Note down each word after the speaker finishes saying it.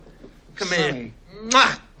Come Sonny. here.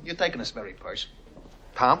 Mwah! You're taking this very personal.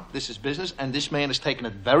 Tom, this is business, and this man is taking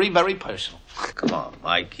it very, very personal. Come on,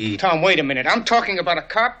 Mikey. Tom, wait a minute. I'm talking about a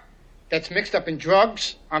cop that's mixed up in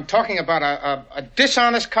drugs. I'm talking about a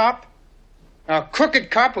dishonest cop, a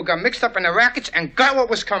crooked cop who got mixed up in the rackets and got what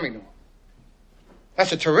was coming to him.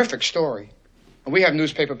 That's a terrific story. And we have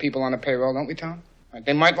newspaper people on the payroll, don't we, Tom?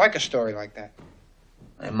 They might like a story like that.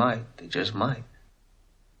 They might. They just might.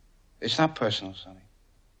 It's not personal, Sonny.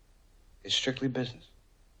 It's strictly business.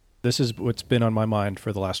 This is what's been on my mind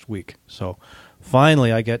for the last week. So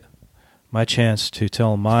finally I get my chance to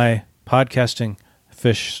tell my podcasting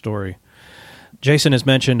fish story. Jason has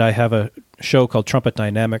mentioned I have a show called Trumpet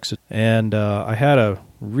Dynamics, and I had a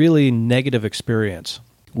really negative experience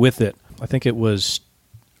with it. I think it was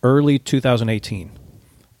early 2018.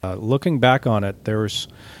 Looking back on it, there was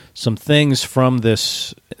some things from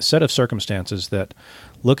this set of circumstances that,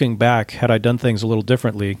 looking back, had I done things a little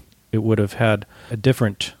differently, it would have had a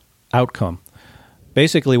different outcome.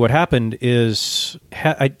 Basically, what happened is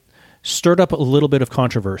I stirred up a little bit of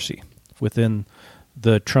controversy within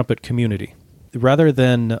the trumpet community. Rather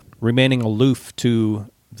than remaining aloof to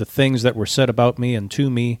the things that were said about me and to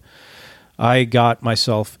me, I got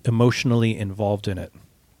myself emotionally involved in it.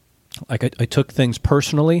 Like I took things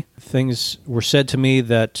personally. Things were said to me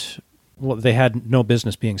that, well, they had no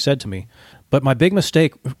business being said to me. But my big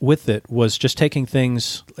mistake with it was just taking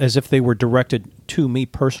things as if they were directed to me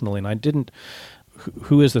personally. And I didn't,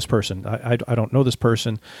 who is this person? I don't know this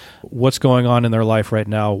person. What's going on in their life right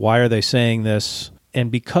now? Why are they saying this? And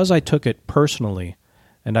because I took it personally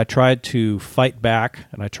and I tried to fight back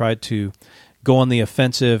and I tried to go on the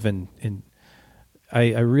offensive and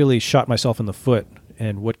I really shot myself in the foot.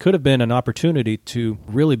 And what could have been an opportunity to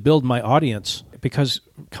really build my audience, because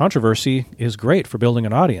controversy is great for building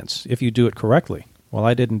an audience if you do it correctly. Well,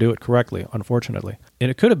 I didn't do it correctly, unfortunately. And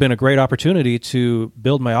it could have been a great opportunity to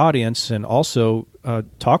build my audience and also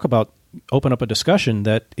open up a discussion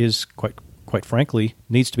that is quite frankly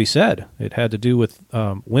needs to be said. It had to do with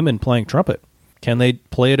women playing trumpet. Can they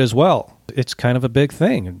play it as well? It's kind of a big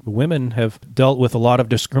thing. Women have dealt with a lot of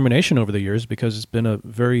discrimination over the years because it's been a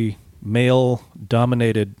very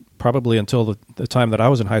male-dominated, probably until the time that I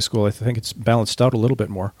was in high school. I think it's balanced out a little bit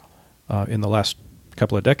more in the last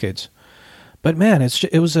couple of decades. But man,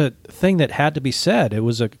 it was a thing that had to be said. It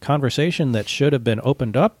was a conversation that should have been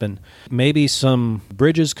opened up, and maybe some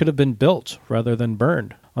bridges could have been built rather than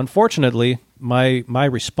burned. Unfortunately, my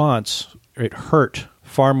response, it hurt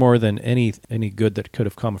far more than any good that could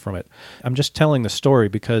have come from it. I'm just telling the story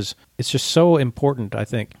because it's just so important, I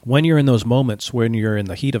think, when you're in those moments, when you're in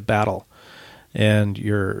the heat of battle and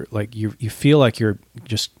you're like you feel like you're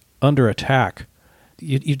just under attack.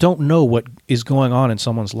 You don't know what is going on in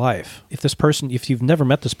someone's life. If you've never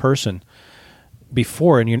met this person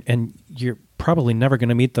before and you're probably never going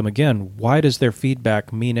to meet them again, why does their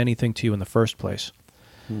feedback mean anything to you in the first place?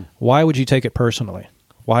 Why would you take it personally?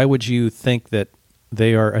 Why would you think that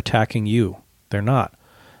they are attacking you? They're not.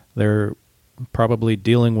 They're probably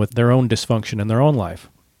dealing with their own dysfunction in their own life.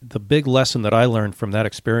 The big lesson that I learned from that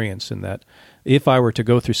experience, and that if I were to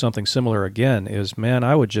go through something similar again, is, man,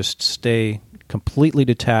 I would just stay completely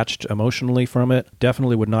detached emotionally from it.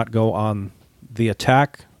 Definitely would not go on the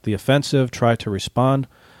attack, the offensive, try to respond.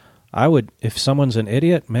 If someone's an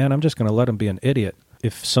idiot, man, I'm just going to let them be an idiot.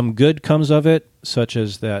 If some good comes of it, such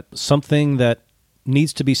as that something that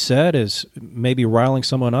needs to be said is maybe riling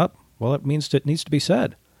someone up, well, it means it needs to be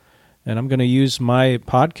said. And I'm going to use my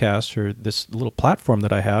podcast, or this little platform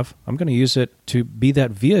that I have, I'm going to use it to be that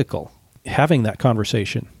vehicle, having that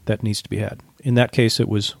conversation that needs to be had. In that case, it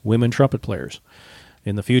was women trumpet players.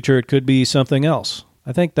 In the future, it could be something else.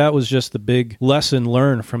 I think that was just the big lesson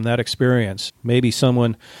learned from that experience. Maybe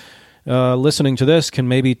someone listening to this can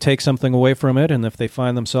maybe take something away from it, and if they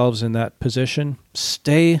find themselves in that position,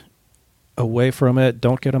 stay away from it.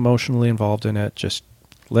 Don't get emotionally involved in it. Just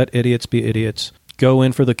let idiots be idiots. Go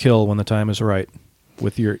in for the kill when the time is right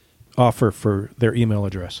with your offer for their email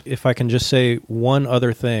address. If I can just say one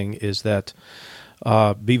other thing, is that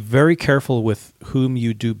be very careful with whom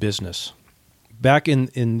you do business. Back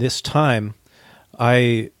in this time,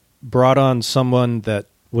 I brought on someone that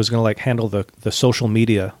was going to handle the social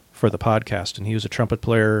media for the podcast, and he was a trumpet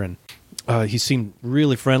player, and he seemed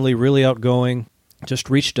really friendly, really outgoing.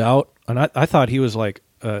 Just reached out, and I thought he was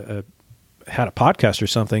had a podcast or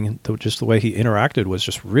something, and just the way he interacted was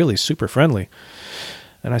just really super friendly.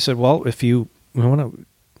 And I said, well, if you want to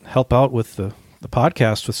help out with the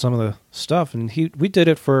podcast with some of the stuff, and we did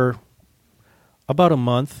it for about a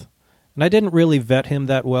month, and I didn't really vet him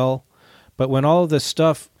that well, but when all of this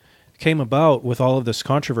stuff came about with all of this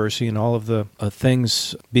controversy and all of the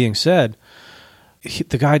things being said,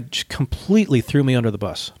 the guy completely threw me under the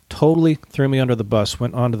bus. Totally threw me under the bus.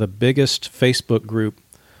 Went onto the biggest Facebook group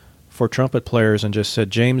for trumpet players and just said,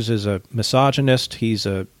 James is a misogynist. He's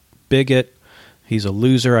a bigot. He's a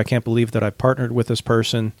loser. I can't believe that I partnered with this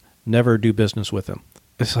person. Never do business with him.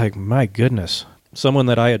 It's like, my goodness. Someone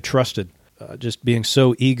that I had trusted, just being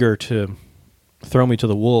so eager to throw me to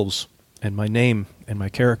the wolves and my name and my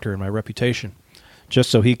character and my reputation,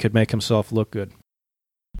 just so he could make himself look good.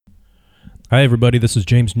 Hi, everybody. This is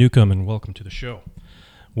James Newcomb, and welcome to the show.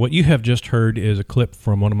 What you have just heard is a clip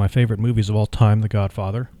from one of my favorite movies of all time, The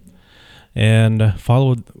Godfather. And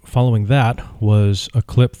following that was a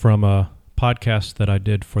clip from a podcast that I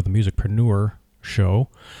did for the Musicpreneur show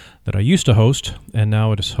that I used to host, and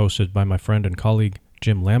now it is hosted by my friend and colleague,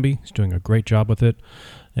 Jim Lambie. He's doing a great job with it,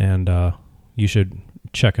 and you should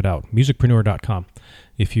check it out, musicpreneur.com.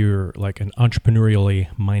 If you're like an entrepreneurially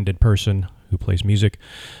minded person who plays music,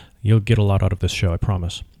 you'll get a lot out of this show, I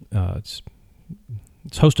promise. It's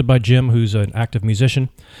hosted by Jim, who's an active musician,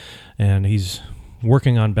 and he's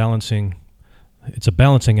working on balancing. It's a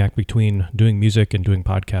balancing act between doing music and doing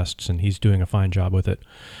podcasts, and he's doing a fine job with it.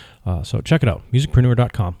 So check it out,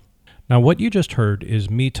 musicpreneur.com. Now, what you just heard is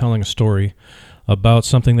me telling a story about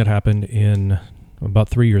something that happened in about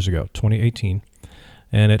 3 years ago, 2018,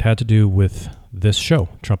 and it had to do with this show,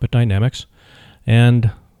 Trumpet Dynamics.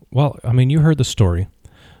 And, well, I mean, you heard the story.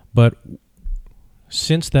 But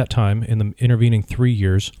since that time, in the intervening 3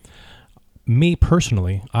 years, me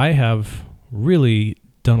personally, I have really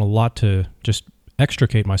done a lot to just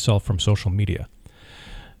extricate myself from social media.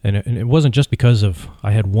 And it wasn't just because of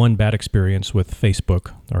I had one bad experience with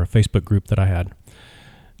Facebook or a Facebook group that I had.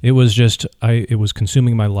 It was just, it was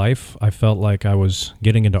consuming my life. I felt like I was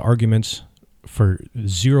getting into arguments for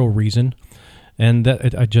zero reason. And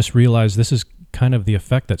that I just realized this is kind of the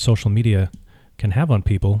effect that social media can have on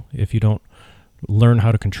people if you don't learn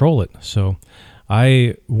how to control it. So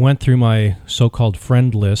I went through my so-called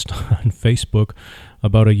friend list on Facebook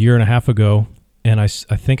about a year and a half ago, and I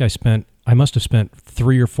think I must have spent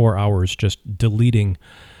 3 or 4 hours just deleting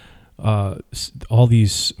all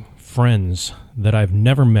these friends that I've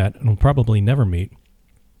never met and will probably never meet.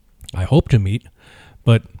 I hope to meet,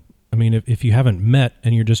 but I mean, if you haven't met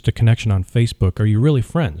and you're just a connection on Facebook, are you really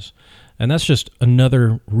friends? And that's just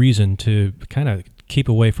another reason to kind of keep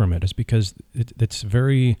away from it, is because it's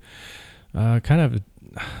very kind of,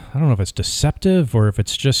 I don't know if it's deceptive or if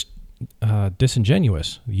it's just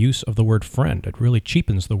disingenuous use of the word friend. It really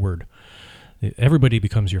cheapens the word. Everybody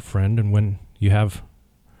becomes your friend, and when you have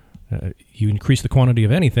you increase the quantity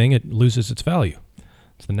of anything, it loses its value.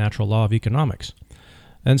 It's the natural law of economics.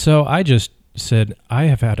 And so I just said, I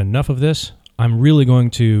have had enough of this. I'm really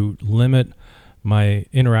going to limit my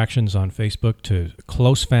interactions on Facebook to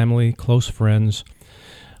close family, close friends.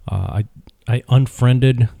 I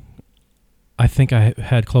unfriended, I think I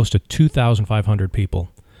had close to 2,500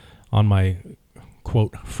 people on my,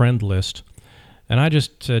 quote, friend list. And I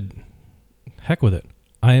just said, heck with it.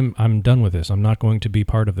 I'm done with this. I'm not going to be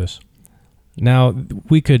part of this. Now,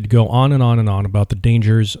 we could go on and on and on about the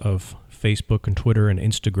dangers of Facebook and Twitter and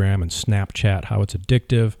Instagram and Snapchat, how it's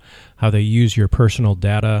addictive, how they use your personal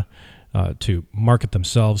data to market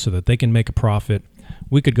themselves so that they can make a profit.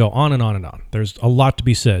 We could go on and on and on. There's a lot to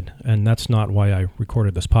be said, and that's not why I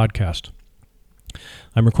recorded this podcast.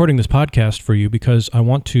 I'm recording this podcast for you because I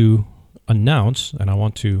want to announce and I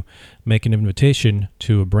want to make an invitation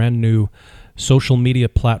to a brand new social media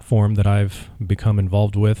platform that I've become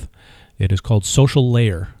involved with. It is called Social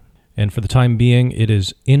Layer, and for the time being, it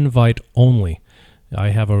is invite only. I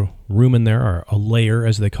have a room in there, or a layer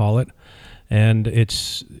as they call it, and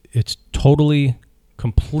it's totally,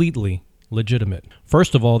 completely legitimate.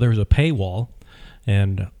 First of all, there's a paywall,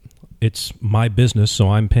 and it's my business, so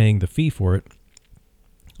I'm paying the fee for it.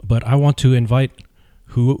 But I want to invite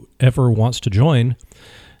whoever wants to join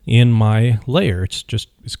in my layer.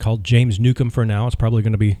 It's called James Newcomb for now. It's probably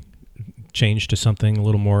going to be changed to something a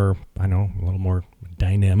little more, a little more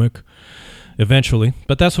dynamic eventually.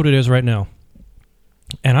 But that's what it is right now.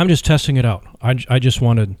 And I'm just testing it out. I just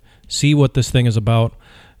want to see what this thing is about.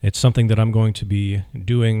 It's something that I'm going to be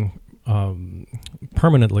doing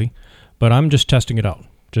permanently, but I'm just testing it out.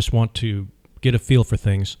 Just want to get a feel for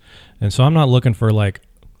things. And so I'm not looking for like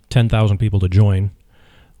 10,000 people to join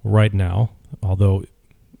right now, although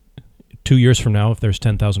 2 years from now, if there's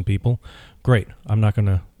 10,000 people, great. I'm not going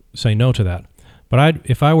to say no to that. But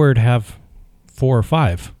if I were to have 4 or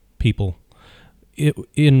 5 people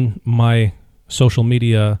in my social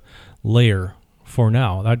media layer for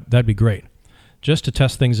now, that'd be great. Just to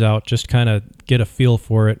test things out, just kind of get a feel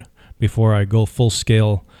for it before I go full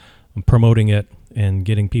scale promoting it and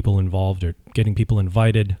getting people involved or getting people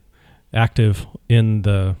invited, active in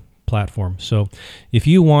the platform. So if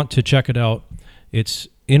you want to check it out, it's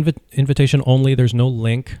invitation only. There's no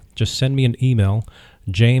link. Just send me an email,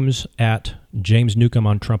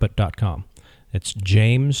 james@jamesnewcomontrumpet.com. It's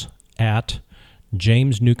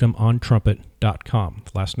james@jamesnewcomontrumpet.com.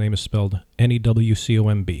 The last name is spelled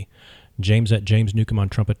Newcomb.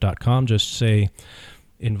 james@jamesnewcomontrumpet.com. Just say,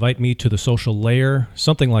 invite me to the social layer,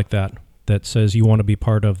 something like that, that says you want to be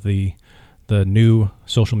part of the new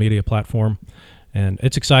social media platform. And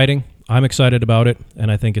it's exciting. I'm excited about it,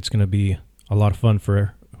 and I think it's going to be a lot of fun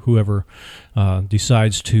for whoever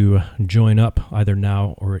decides to join up either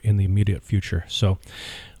now or in the immediate future. So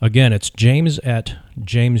again, it's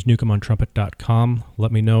james@jamesnewcomontrumpet.com.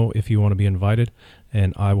 Let me know if you want to be invited,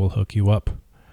 and I will hook you up.